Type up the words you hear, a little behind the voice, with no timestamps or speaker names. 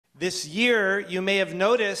This year, you may have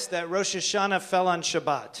noticed that Rosh Hashanah fell on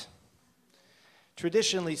Shabbat.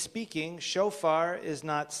 Traditionally speaking, shofar is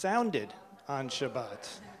not sounded on Shabbat.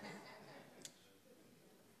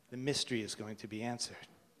 The mystery is going to be answered.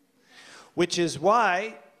 Which is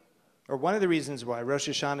why, or one of the reasons why, Rosh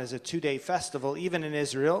Hashanah is a two-day festival, even in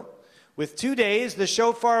Israel. With 2 days, the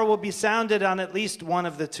shofar will be sounded on at least one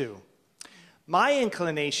of the two. My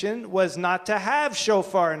inclination was not to have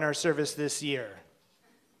shofar in our service this year,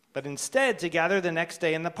 but instead to gather the next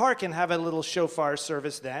day in the park and have a little shofar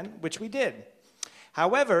service then, which we did.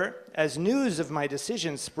 However, as news of my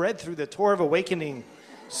decision spread through the Torah of Awakening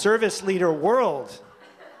service leader world,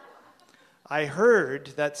 I heard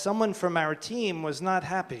that someone from our team was not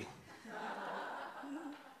happy.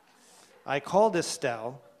 I called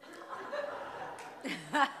Estelle,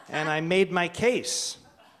 and I made my case.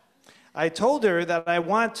 I told her that I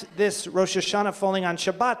want this Rosh Hashanah falling on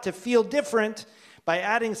Shabbat to feel different by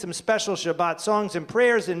adding some special Shabbat songs and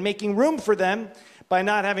prayers and making room for them by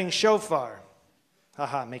not having shofar.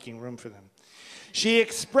 Haha, making room for them. She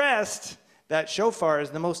expressed that shofar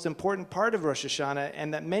is the most important part of Rosh Hashanah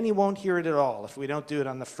and that many won't hear it at all if we don't do it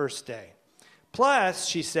on the first day. Plus,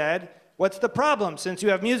 she said, what's the problem since you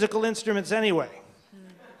have musical instruments anyway?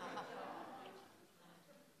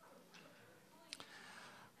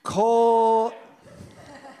 Kol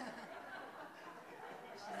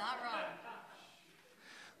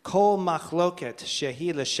machloket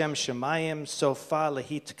shehi l'shem shemayim sofa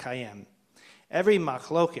lehit kayem. Every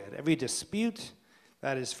machloket, every dispute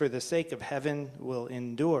that is for the sake of heaven will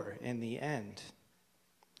endure in the end.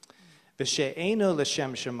 V'she'eno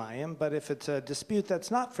l'shem shemayim, but if it's a dispute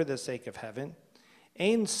that's not for the sake of heaven,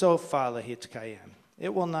 ein sofa lehit kayem.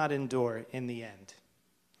 It will not endure in the end.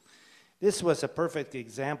 This was a perfect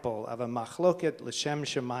example of a machloket l'shem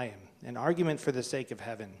shemayim, an argument for the sake of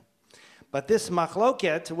heaven. But this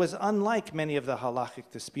machloket was unlike many of the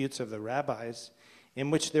halachic disputes of the rabbis, in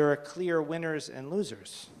which there are clear winners and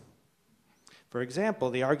losers. For example,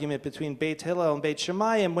 the argument between Beit Hillel and Beit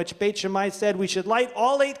Shammai, in which Beit Shammai said we should light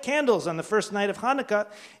all 8 candles on the first night of Hanukkah,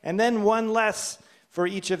 and then one less for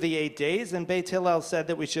each of the 8 days, and Beit Hillel said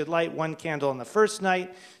that we should light 1 candle on the first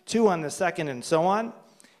night, 2 on the second, and so on.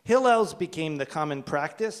 Hillel's became the common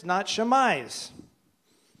practice, not Shammai's.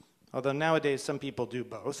 Although nowadays some people do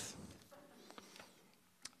both.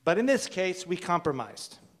 But in this case, we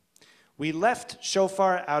compromised. We left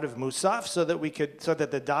shofar out of Musaf so that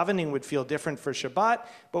the davening would feel different for Shabbat,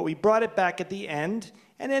 but we brought it back at the end,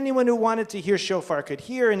 and anyone who wanted to hear shofar could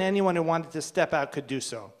hear, and anyone who wanted to step out could do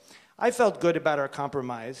so. I felt good about our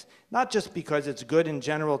compromise, not just because it's good in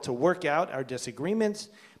general to work out our disagreements,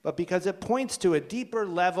 but because it points to a deeper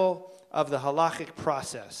level of the halachic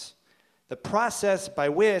process, the process by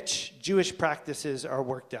which Jewish practices are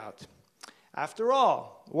worked out. After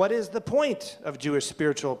all, what is the point of Jewish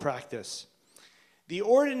spiritual practice? The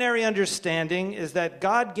ordinary understanding is that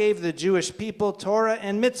God gave the Jewish people Torah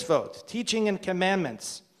and mitzvot, teaching and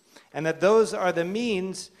commandments, and that those are the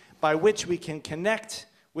means by which we can connect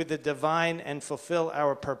with the divine and fulfill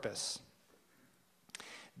our purpose.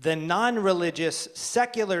 The non-religious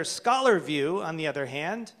secular scholar view, on the other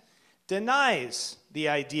hand, denies the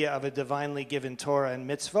idea of a divinely given Torah and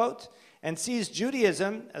mitzvot and sees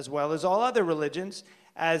Judaism, as well as all other religions,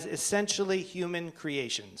 as essentially human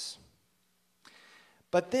creations.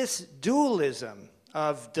 But this dualism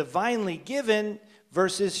of divinely given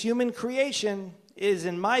versus human creation is,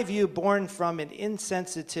 in my view, born from an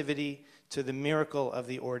insensitivity to the miracle of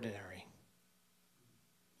the ordinary.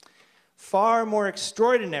 Far more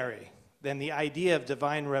extraordinary than the idea of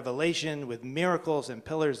divine revelation with miracles and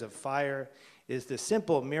pillars of fire is the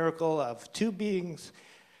simple miracle of 2 beings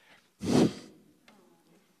I'm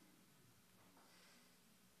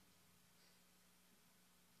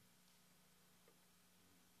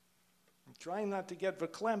trying not to get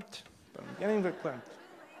verklempt, but I'm getting verklempt.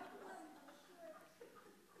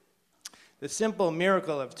 The simple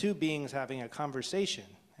miracle of 2 beings having a conversation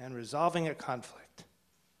and resolving a conflict.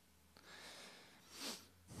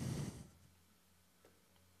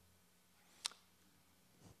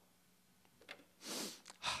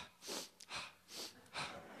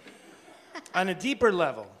 On a deeper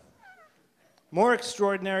level, more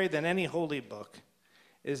extraordinary than any holy book,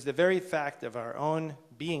 is the very fact of our own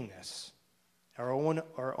beingness, our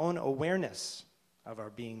own awareness of our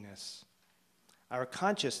beingness, our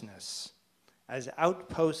consciousness as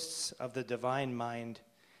outposts of the divine mind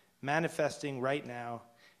manifesting right now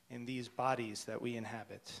in these bodies that we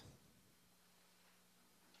inhabit.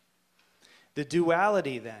 The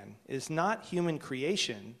duality, then, is not human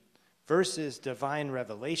creation versus divine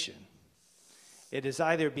revelation. It is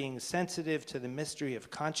either being sensitive to the mystery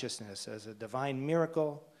of consciousness as a divine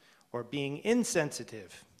miracle, or being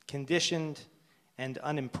insensitive, conditioned, and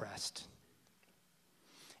unimpressed.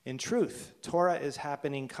 In truth, Torah is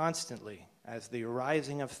happening constantly as the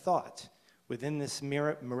arising of thought within this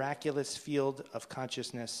miraculous field of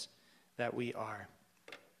consciousness that we are.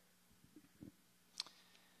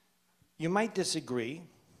 You might disagree,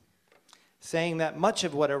 saying that much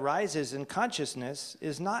of what arises in consciousness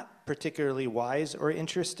is not particularly wise or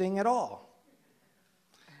interesting at all.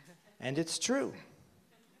 And it's true.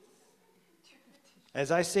 As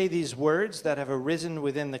I say these words that have arisen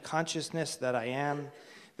within the consciousness that I am,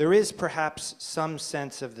 there is perhaps some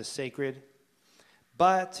sense of the sacred.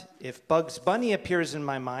 But if Bugs Bunny appears in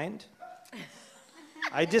my mind,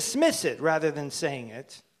 I dismiss it rather than saying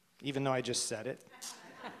it, even though I just said it.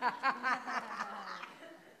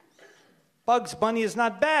 Bugs Bunny is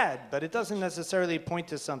not bad, but it doesn't necessarily point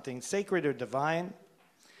to something sacred or divine.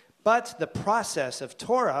 But the process of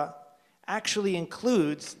Torah actually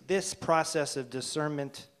includes this process of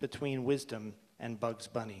discernment between wisdom and Bugs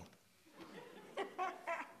Bunny.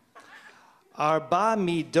 Arba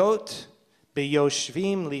midot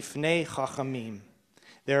beyoshvim lifnei chachamim.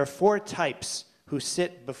 There are 4 types who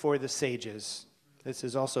sit before the sages. This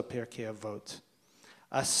is also Pirkei Avot.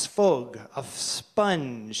 A sfog, a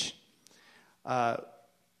sponge.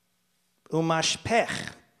 Umashpech,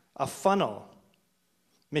 a funnel.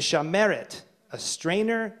 Mishameret, a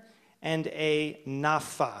strainer. And a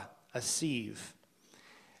nafa, a sieve.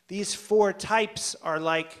 These 4 types are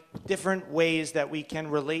like different ways that we can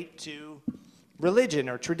relate to religion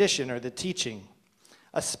or tradition or the teaching.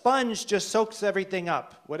 A sponge just soaks everything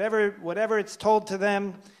up. Whatever it's told to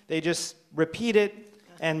them, they just repeat it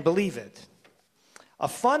and believe it. A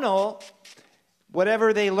funnel,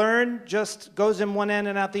 whatever they learn just goes in one end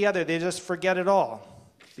and out the other. They just forget it all.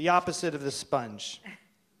 The opposite of the sponge.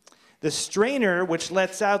 The strainer, which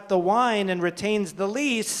lets out the wine and retains the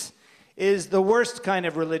lees, is the worst kind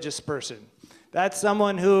of religious person. That's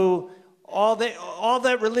someone who all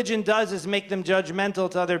that religion does is make them judgmental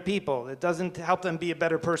to other people. It doesn't help them be a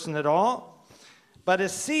better person at all. But a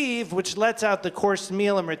sieve, which lets out the coarse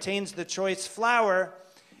meal and retains the choice flour,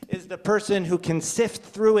 is the person who can sift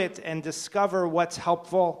through it and discover what's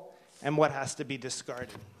helpful and what has to be discarded.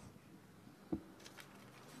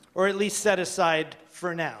 Or at least set aside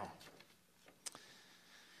for now.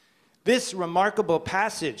 This remarkable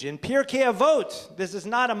passage in Pirkei Avot, this is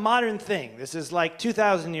not a modern thing. This is like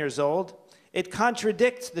 2,000 years old. It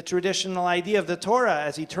contradicts the traditional idea of the Torah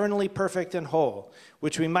as eternally perfect and whole,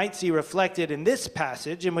 which we might see reflected in this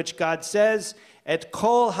passage in which God says, Et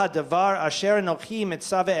kol hadavar asher anochi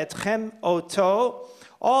mitzaveh etchem oto,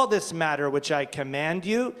 all this matter which I command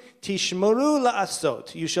you, tishmoru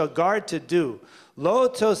la'asot, you shall guard to do. Lo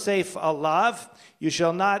tosef alav, you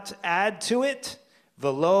shall not add to it.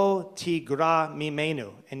 Velo tigra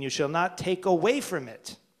mimenu, and you shall not take away from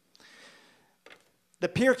it. The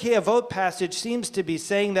Pirkei Avot passage seems to be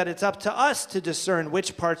saying that it's up to us to discern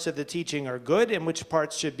which parts of the teaching are good and which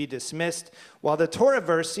parts should be dismissed, while the Torah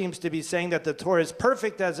verse seems to be saying that the Torah is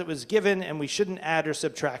perfect as it was given and we shouldn't add or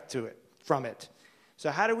subtract from it. So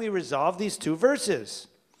how do we resolve these 2 verses?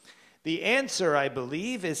 The answer, I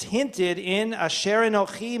believe, is hinted in Asher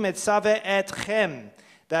Enochi Metzaveh Etchem,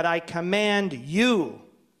 that I command you.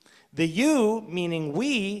 The you, meaning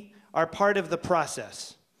we, are part of the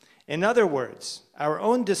process. In other words, our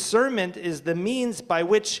own discernment is the means by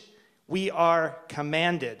which we are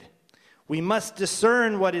commanded. We must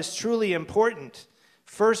discern what is truly important,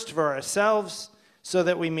 first for ourselves, so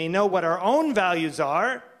that we may know what our own values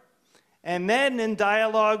are, and then in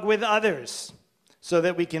dialogue with others, so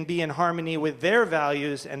that we can be in harmony with their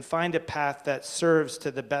values and find a path that serves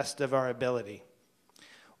to the best of our ability.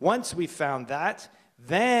 Once we've found that,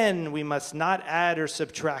 then we must not add or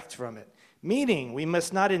subtract from it. Meaning, we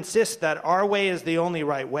must not insist that our way is the only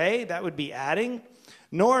right way, that would be adding,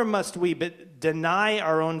 nor must we deny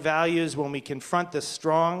our own values when we confront the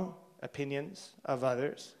strong opinions of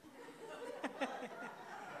others.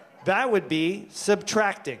 That would be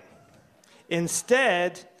subtracting.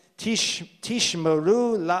 Instead,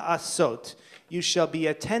 tishmeru la'asot, you shall be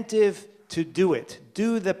attentive to do it.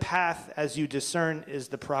 Do the path as you discern is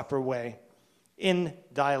the proper way, in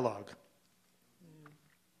dialogue.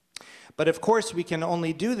 But of course, we can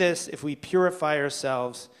only do this if we purify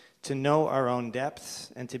ourselves to know our own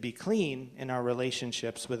depths and to be clean in our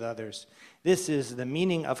relationships with others. This is the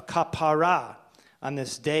meaning of kapara on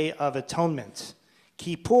this Day of Atonement.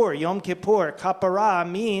 Kippur, Yom Kippur, kapara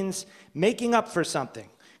means making up for something,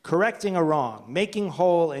 correcting a wrong, making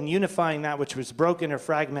whole and unifying that which was broken or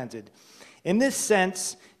fragmented. In this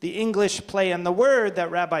sense, the English play on the word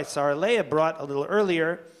that Rabbi Saralea brought a little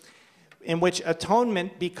earlier, in which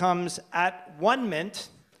atonement becomes at one-ment,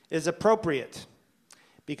 is appropriate.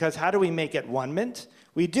 Because how do we make it one-ment?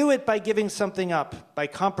 We do it by giving something up, by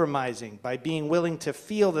compromising, by being willing to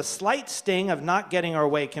feel the slight sting of not getting our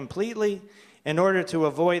way completely in order to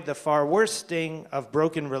avoid the far worse sting of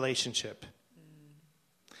broken relationship.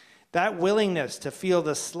 That willingness to feel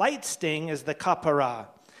the slight sting is the kapara.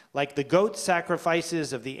 Like the goat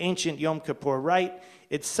sacrifices of the ancient Yom Kippur rite,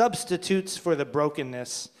 it substitutes for the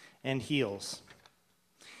brokenness and heals.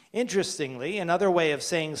 Interestingly, another way of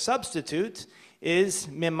saying substitute is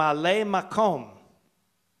mimale makom,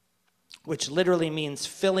 which literally means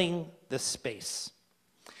filling the space.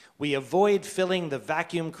 We avoid filling the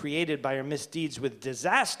vacuum created by our misdeeds with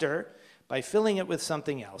disaster by filling it with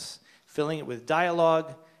something else, filling it with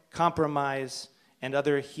dialogue, compromise, and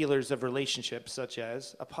other healers of relationships, such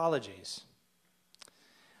as apologies.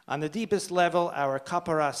 On the deepest level, our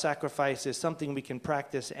kapara sacrifice is something we can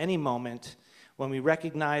practice any moment when we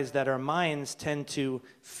recognize that our minds tend to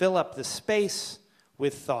fill up the space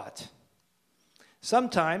with thought.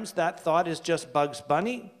 Sometimes that thought is just Bugs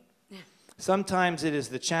Bunny. Sometimes it is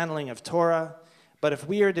the channeling of Torah. But if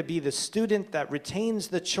we are to be the student that retains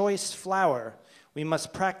the choice flower, we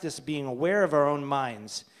must practice being aware of our own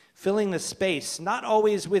minds, filling the space, not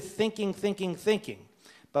always with thinking,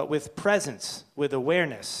 but with presence, with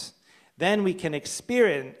awareness. Then we can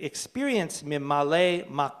experience mimale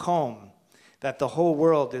makom, that the whole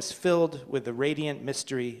world is filled with the radiant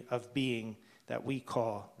mystery of being that we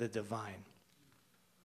call the divine.